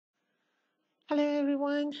Hello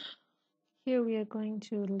everyone. Here we are going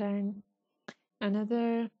to learn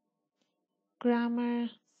another grammar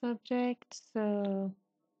subject. So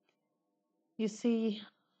you see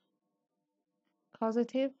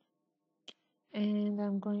causative, and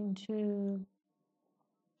I'm going to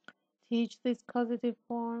teach this causative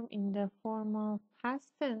form in the form of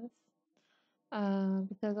past tense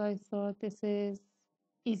because I thought this is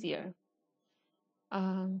easier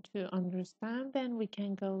to understand. Then we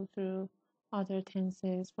can go through other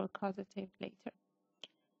tenses for causative later.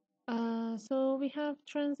 So we have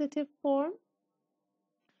transitive form,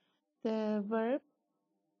 the verb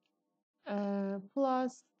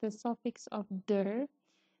plus the suffix of der,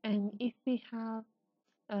 and if we have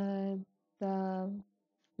the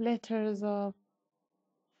letters of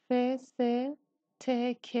f, s,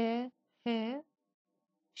 t, k, h,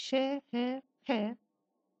 sh, h, p,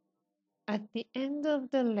 at the end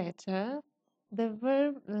of the letter,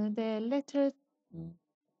 the letter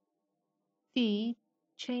t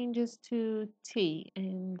changes to t,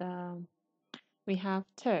 and we have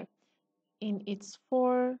ter in its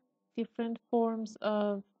four different forms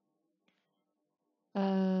of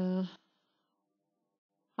uh,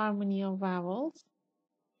 harmony of vowels.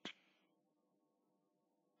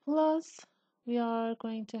 Plus, we are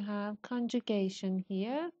going to have conjugation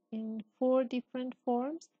here in four different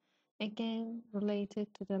forms, again related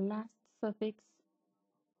to the last suffix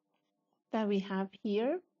that we have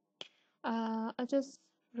here. I just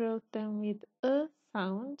wrote them with a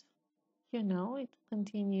sound. You know, it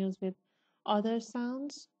continues with other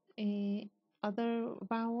sounds, other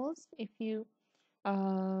vowels. If you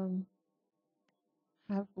um,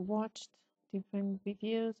 have watched different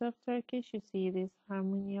videos of Turkish, you see this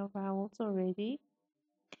harmony of vowels already.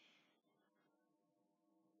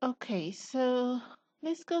 Okay, so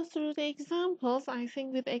let's go through the examples. I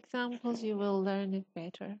think with examples you will learn it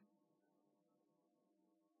better.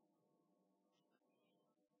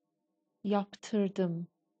 Yaptırdım,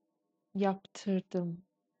 yaptırdım.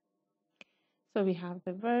 So we have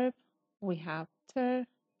the verb, we have ter,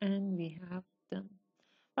 and we have them.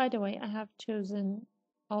 By the way, I have chosen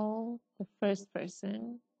all the first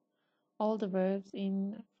person, all the verbs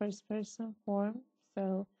in first person form.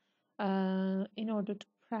 So in order to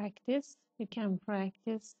practice, you can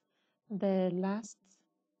practice the last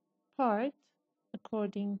part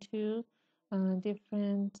according to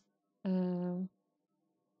different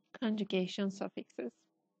conjugation suffixes,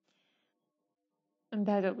 and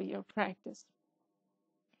that'll be your practice.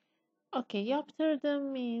 Okay,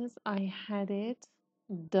 yaptırdım means I had it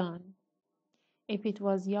done. If it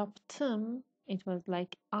was yaptım, it was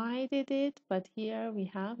like I did it, but here we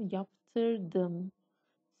have yaptırdım.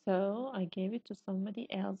 So I gave it to somebody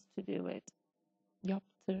else to do it.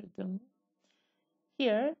 Yaptırdım.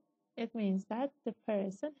 Here, it means that the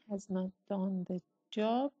person has not done the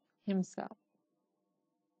job himself.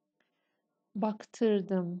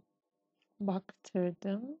 Baktırdım.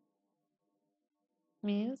 Baktırdım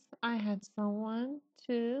means I had someone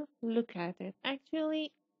to look at it.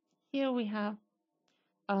 Actually, here we have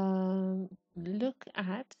look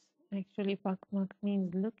at. Actually, bakmak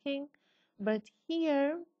means looking, but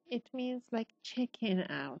here it means like checking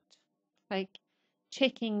out, like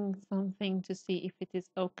checking something to see if it is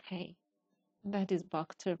okay. That is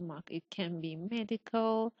baktırmak. It can be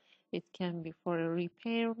medical, it can be for a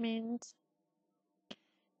repairment.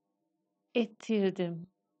 Ettirdim.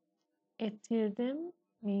 Ettirdim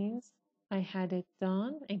means I had it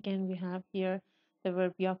done. Again, we have here the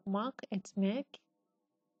verb yapmak, etmek.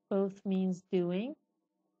 Both means doing.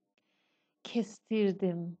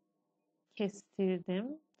 Kestirdim.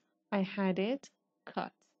 Kestirdim. I had it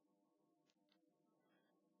cut.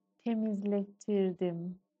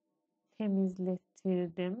 Temizlettirdim.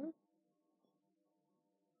 Temizlettirdim.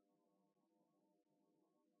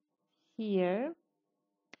 Here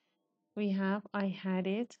we have I had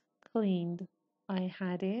it cleaned. I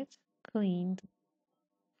had it cleaned.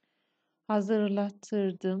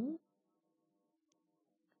 Hazırlattırdım.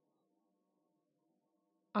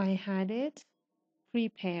 I had it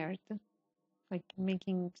prepared, like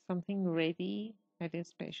making something ready at a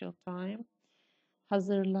special time.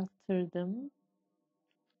 Hazırlattırdım.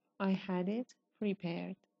 I had it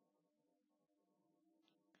prepared.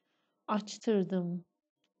 Açtırdım.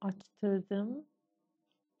 Açtırdım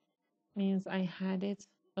means I had it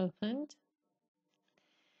opened.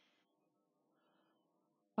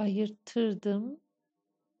 Ayırttırdım.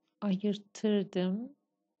 Ayırttırdım.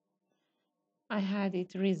 I had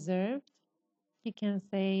it reserved. You can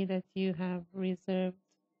say that you have reserved,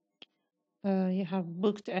 you have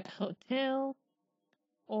booked at hotel,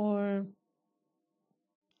 or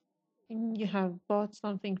You have bought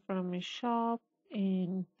something from a shop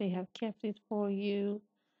and they have kept it for you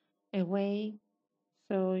away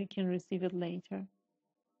so you can receive it later.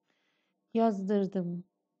 Yazdırdım.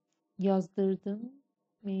 Yazdırdım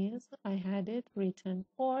means I had it written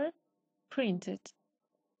or printed.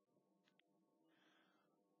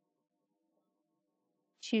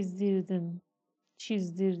 Çizdirdim.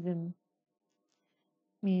 Çizdirdim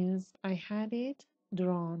means I had it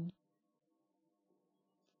drawn.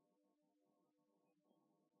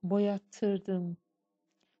 Boyattırdım.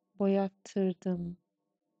 Boyattırdım.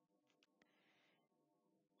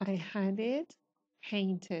 I had it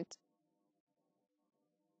painted.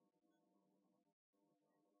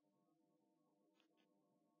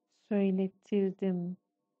 Söylettirdim.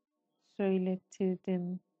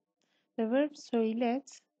 Söylettirdim. The verb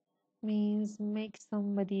söylet means make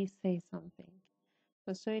somebody say something.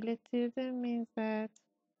 So söylettirdim means that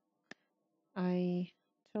I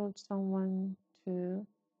told someone to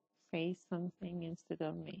say something instead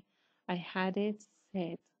of me. I had it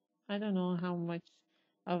said. I don't know how much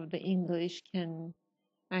of the English can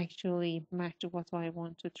actually match what I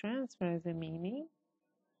want to transfer as a meaning.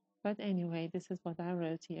 But anyway, this is what I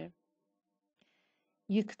wrote here.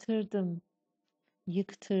 Yıktırdım.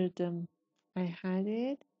 Yıktırdım. I had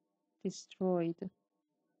it destroyed.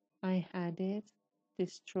 I had it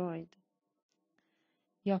destroyed.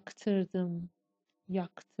 Yaktırdım.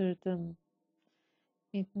 Yaktırdım.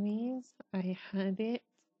 It means I had it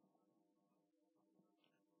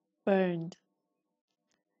burned.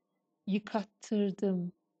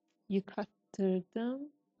 Yıkattırdım.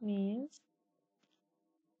 Yıkattırdım means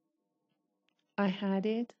I had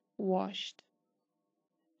it washed.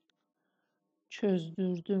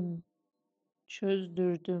 Çözdürdüm.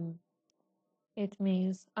 Çözdürdüm. It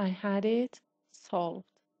means I had it solved.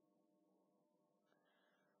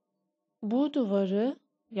 Bu duvarı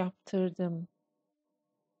yaptırdım.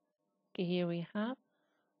 Okay, here we have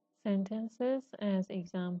sentences as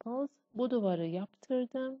examples. Bu duvarı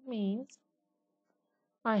yaptırdım means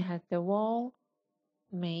I had the wall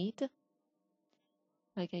made.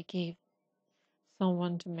 Like I gave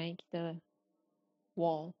someone to make the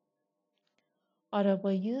wall.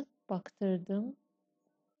 Arabayı baktırdım.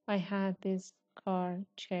 I had this car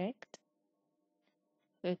checked,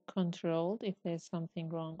 controlled if there's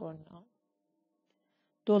something wrong or not.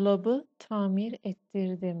 Dolabı tamir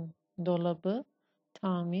ettirdim. Dolabı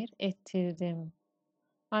tamir ettirdim.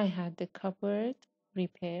 I had the cupboard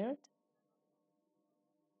repaired.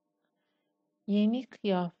 Yeni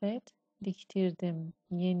kıyafet diktirdim.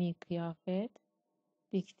 Yeni kıyafet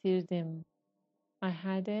diktirdim. I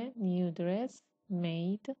had a new dress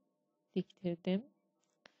made. Diktirdim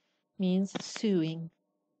means sewing.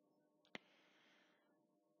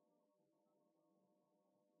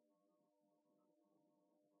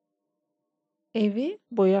 Evi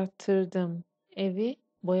boyattırdım. Evi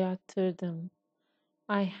boyattırdım.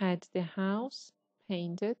 I had the house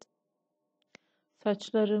painted.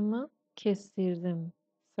 Saçlarımı kestirdim.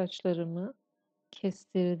 Saçlarımı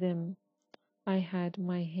kestirdim. I had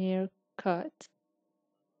my hair cut.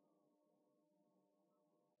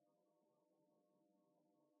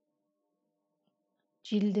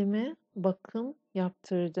 Cildime bakım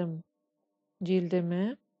yaptırdım.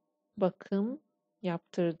 Cildime bakım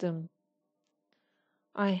yaptırdım.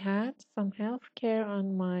 I had some health care on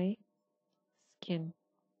my skin.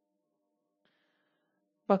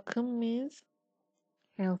 Bakım means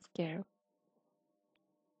healthcare.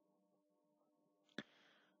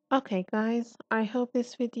 Okay, guys, I hope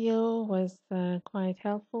this video was quite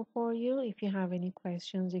helpful for you. If you have any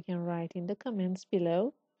questions, you can write in the comments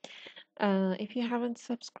below. If you haven't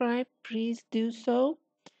subscribed, please do so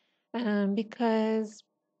because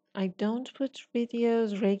I don't put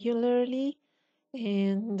videos regularly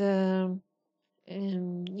and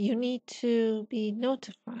you need to be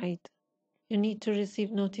notified. You need to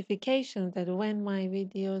receive notifications that when my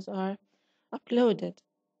videos are uploaded.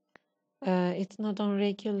 It's not on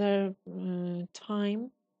regular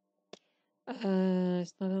time.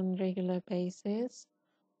 It's not on regular basis.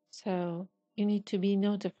 So you need to be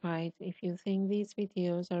notified. If you think these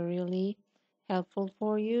videos are really helpful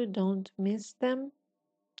for you, don't miss them.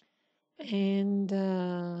 And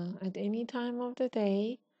at any time of the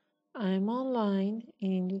day, I'm online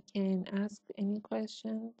and you can ask any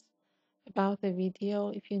questions about the video.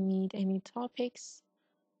 If you need any topics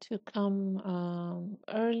to come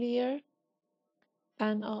earlier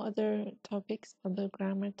than other topics, other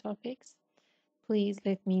grammar topics, please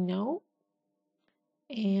let me know.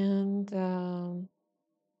 And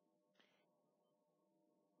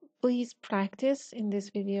please practice. In this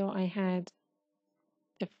video, I had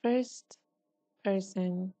the first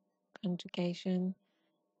person conjugation,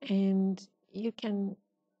 and you can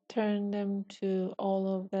turn them to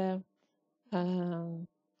all of the um,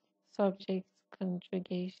 subjects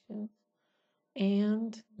conjugations,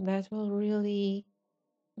 and that will really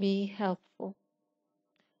be helpful.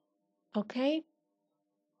 Okay,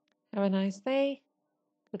 have a nice day.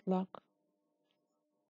 Good luck.